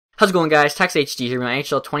How's it going, guys? TacTixHD here with my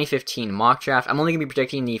NHL 2015 mock draft. I'm only going to be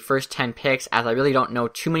predicting the first 10 picks as I really don't know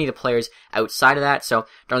too many of the players outside of that, so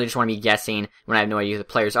don't really just want to be guessing when I have no idea who the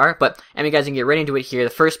players are. But anyway, guys, we can get right into it here.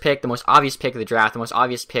 The first pick, the most obvious pick of the draft, the most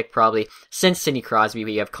obvious pick probably since Sidney Crosby,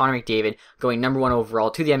 but you have Connor McDavid going number 1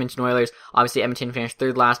 overall to the Edmonton Oilers. Obviously, Edmonton finished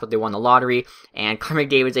third last, but they won the lottery, and Connor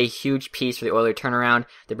McDavid's a huge piece for the Oilers turnaround.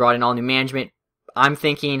 They brought in all new management. I'm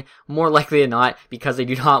thinking more likely than not, because they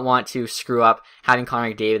do not want to screw up having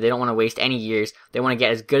Connor McDavid. They don't want to waste any years. They want to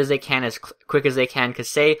get as good as they can, as quick as they can, because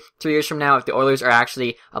say 3 years from now, if the Oilers are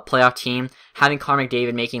actually a playoff team, having Connor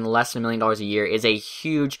McDavid making less than $1 million a year is a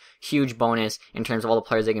huge bonus in terms of all the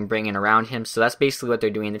players they can bring in around him. So that's basically what they're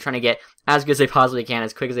doing. They're trying to get as good as they possibly can,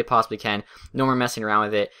 as quick as they possibly can. No more messing around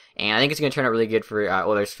with it. And I think it's going to turn out really good for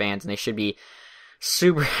Oilers fans, and they should be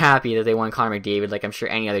super happy that they won Connor McDavid, like I'm sure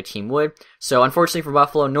any other team would. So unfortunately for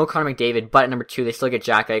Buffalo, no Connor McDavid, but at number 2, they still get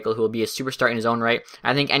Jack Eichel, who will be a superstar in his own right.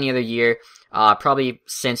 I think any other year, probably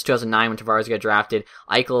since 2009 when Tavares got drafted,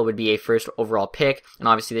 Eichel would be a first overall pick, and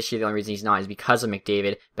obviously this year the only reason he's not is because of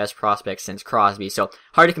McDavid, best prospect since Crosby. So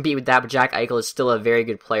hard to compete with that, but Jack Eichel is still a very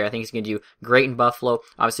good player. I think he's going to do great in Buffalo.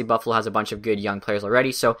 Obviously Buffalo has a bunch of good young players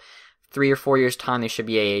already, so 3 or 4 years time, they should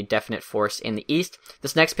be a definite force in the East.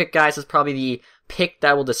 This next pick, guys, is probably the pick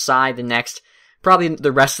that will decide probably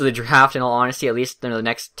the rest of the draft, in all honesty, at least the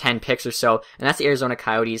next 10 picks or so, and that's the Arizona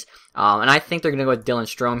Coyotes. And I think they're going to go with Dylan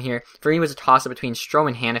Strome here. For me, it was a toss-up between Strome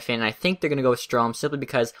and Hanifin, and I think they're going to go with Strome simply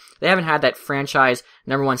because they haven't had that franchise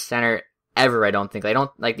number 1 center ever, I don't think.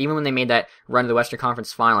 Even when they made that run to the Western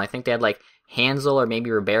Conference Final, I think they had Hansel or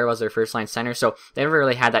maybe Ribeiro was their first-line center, so they never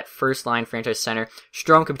really had that first-line franchise center.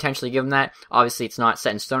 Strome could potentially give them that. Obviously, it's not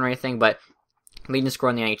set in stone or anything, but leading to score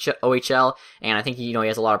in the OHL, and I think he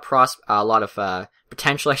has a lot of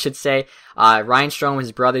potential, I should say. Ryan Strome,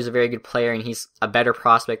 his brother, is a very good player, and he's a better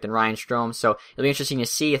prospect than Ryan Strome, so it'll be interesting to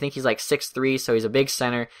see. I think he's 6'3", so he's a big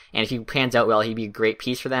center, and if he pans out well, he'd be a great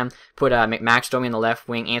piece for them. Put Max Domi on the left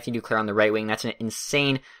wing, Anthony Duclair on the right wing. That's an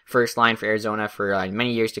insane first line for Arizona for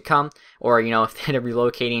many years to come, or, if they end up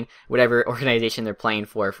relocating whatever organization they're playing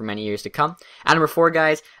for many years to come. At number 4,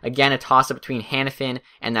 guys, again, a toss-up between Hanifin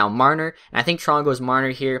and now Marner, and I think Toronto goes Marner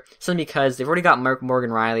here, simply because they've already got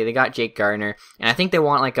Morgan Riley, they got Jake Gardiner, and I think they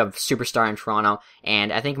want a superstar in Toronto,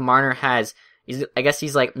 and I think Marner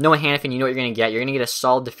he's like Noah Hanifin. You know what you're going to get. You're going to get a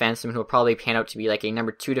solid defenseman who will probably pan out to be a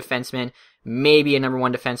number 2 defenseman, maybe a number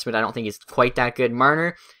 1 defenseman. I don't think he's quite that good.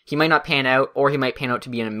 Marner, he might not pan out, or he might pan out to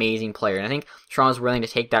be an amazing player, and I think Toronto's willing to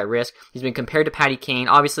take that risk. He's been compared to Patty Kane.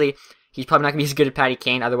 Obviously, he's probably not going to be as good as Patty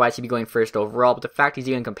Kane, otherwise he'd be going first overall, but the fact he's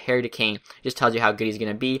even compared to Kane just tells you how good he's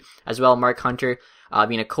going to be. As well, Mark Hunter,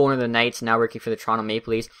 being a corner of the Knights, now working for the Toronto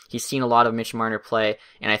Maple Leafs. He's seen a lot of Mitch Marner play,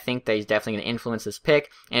 and I think that he's definitely going to influence this pick.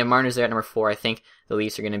 And if Marner's there at number 4, I think the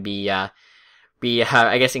Leafs are going to be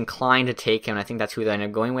inclined to take him. I think that's who they end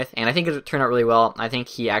up going with, and I think it'll turn out really well. I think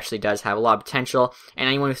he actually does have a lot of potential, and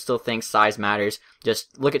anyone who still thinks size matters,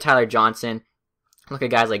 just look at Tyler Johnson, look at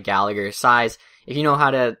guys like Gallagher. Size, if you know how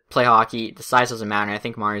to play hockey, the size doesn't matter. I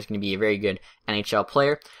think Marner is going to be a very good NHL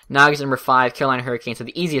player. Now he's number 5, Carolina Hurricanes. So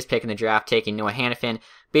the easiest pick in the draft, taking Noah Hanifin.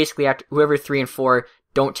 Basically, after whoever 3 and 4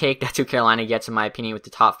 don't take, that's who Carolina gets, in my opinion, with the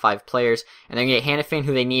top 5 players. And they're going to get Hanifin,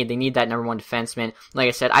 who they need. They need that number 1 defenseman. Like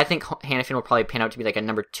I said, I think Hanifin will probably pan out to be a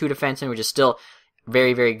number 2 defenseman, which is still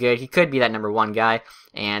very, very good. He could be that number 1 guy.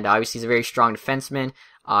 And obviously, he's a very strong defenseman.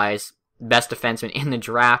 He's best defenseman in the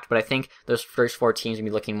draft, but I think those first 4 teams will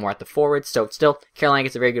be looking more at the forwards. So still, Carolina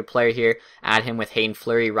gets a very good player here. Add him with Hayden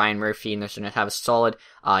Fleury, Ryan Murphy, and they're going to have a solid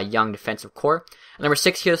young defensive core. Number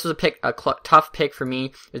 6 here, this was a tough pick for me.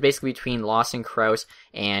 It was basically between Lawson Crouse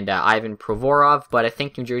and Ivan Provorov, but I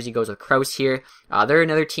think New Jersey goes with Crouse here. They're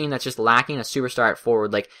another team that's just lacking a superstar at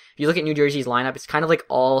forward. If you look at New Jersey's lineup, it's kind of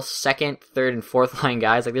all second, third, and fourth line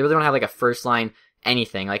guys. They really don't have a first line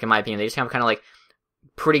anything, in my opinion. They just have kind of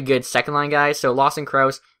pretty good second line guys. So Lawson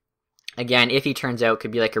Crouse, again, if he turns out,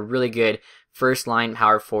 could be a really good first line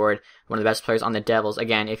power forward, one of the best players on the Devils,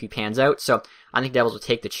 again, if he pans out. So I think Devils will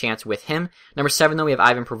take the chance with him. Number 7, though, we have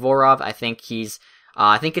Ivan Provorov. I think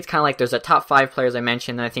I think it's kind of there's a top 5 players I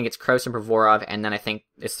mentioned, then I think it's Crouse and Provorov, and then I think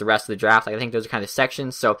it's the rest of the draft. I think those are kind of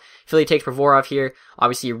sections. So Philly takes Provorov here.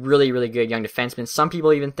 Obviously, a really, really good young defenseman. Some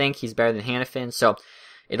people even think he's better than Hanifin. So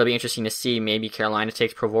it'll be interesting to see. Maybe Carolina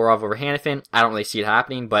takes Provorov over Hanifin. I don't really see it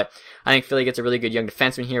happening, but I think Philly gets a really good young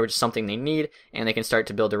defenseman here, which is something they need, and they can start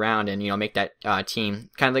to build around and, make that team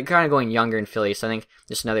kind of going younger in Philly. So I think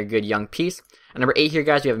just another good young piece. At number 8 here,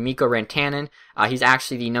 guys, we have Mikko Rantanen. He's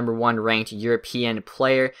actually the number 1 ranked European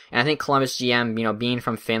player, and I think Columbus GM, being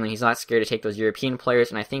from Finland, he's not scared to take those European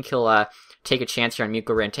players, and I think he'll take a chance here on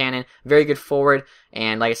Mikko Rantanen. Very good forward,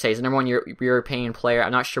 and like I say, he's the number 1 European player.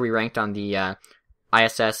 I'm not sure we ranked on the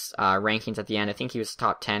ISS rankings at the end. I think he was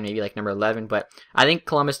top 10, maybe like number 11, but I think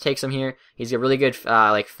Columbus takes him here. He's a really good,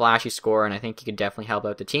 flashy scorer, and I think he could definitely help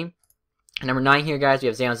out the team. At number 9 here, guys, we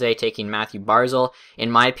have San Jose taking Matthew Barzal. In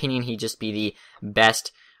my opinion, he'd just be the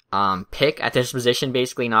best pick at this position,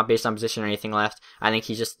 basically, not based on position or anything left. I think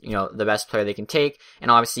he's just, the best player they can take. And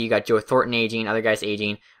obviously, you got Joe Thornton aging, other guys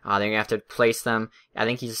aging. They're going to have to place them. I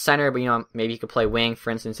think he's a center, but, maybe he could play wing, for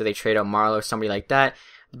instance, if they trade out Marlowe or somebody like that.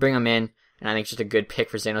 Bring him in. And I think it's just a good pick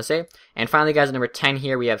for San Jose. And finally, guys, at number 10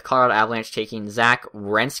 here, we have Colorado Avalanche taking Zach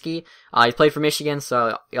Werenski. He played for Michigan,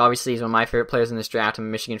 so obviously he's one of my favorite players in this draft. I'm a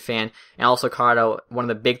Michigan fan. And also Colorado, one of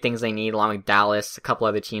the big things they need, along with Dallas, a couple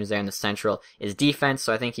other teams there in the Central, is defense.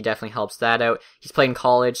 So I think he definitely helps that out. He's played in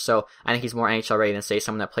college, so I think he's more NHL ready than, say,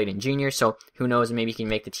 someone that played in junior. So who knows, maybe he can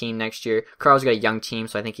make the team next year. Colorado's got a young team,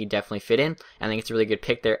 so I think he'd definitely fit in. I think it's a really good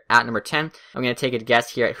pick there at number 10. I'm going to take a guess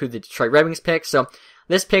here at who the Detroit Red Wings pick. So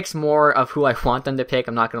this pick's more of who I want them to pick,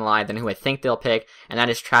 I'm not going to lie, than who I think they'll pick, and that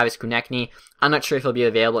is Travis Konechny. I'm not sure if he'll be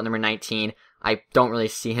available at number 19. I don't really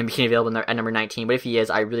see him being available at number 19, but if he is,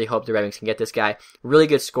 I really hope the Red Wings can get this guy. Really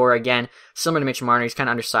good scorer, again, similar to Mitch Marner. He's kind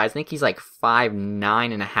of undersized. I think he's like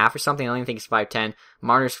 5'9.5" or something. I don't even think he's 5'10".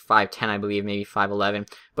 Marner's 5'10", I believe, maybe 5'11".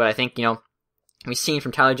 But I think, we've seen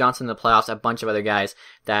from Tyler Johnson in the playoffs, a bunch of other guys,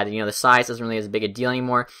 that, the size isn't really as big a deal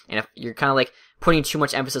anymore, and if you're kind of putting too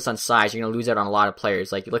much emphasis on size, you're going to lose out on a lot of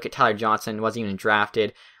players. Like, you look at Tyler Johnson, wasn't even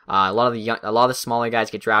drafted. A lot of the smaller guys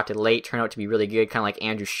get drafted late, turn out to be really good, kind of like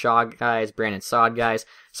Andrew Shaw guys, Brandon Saad guys.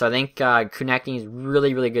 So I think Konechny is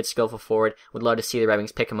really, really good, skillful forward. Would love to see the Red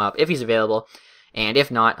Wings pick him up if he's available. And if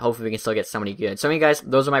not, hopefully we can still get somebody good. So anyway, guys,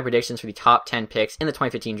 those are my predictions for the top 10 picks in the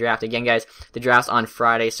 2015 draft. Again, guys, the draft's on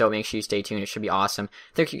Friday, so make sure you stay tuned. It should be awesome.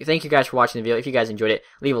 Thank you guys for watching the video. If you guys enjoyed it,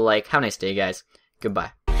 leave a like. Have a nice day, guys.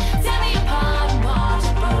 Goodbye.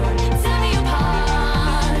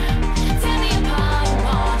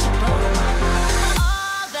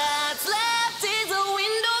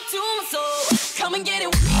 Come and get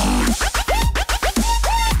it.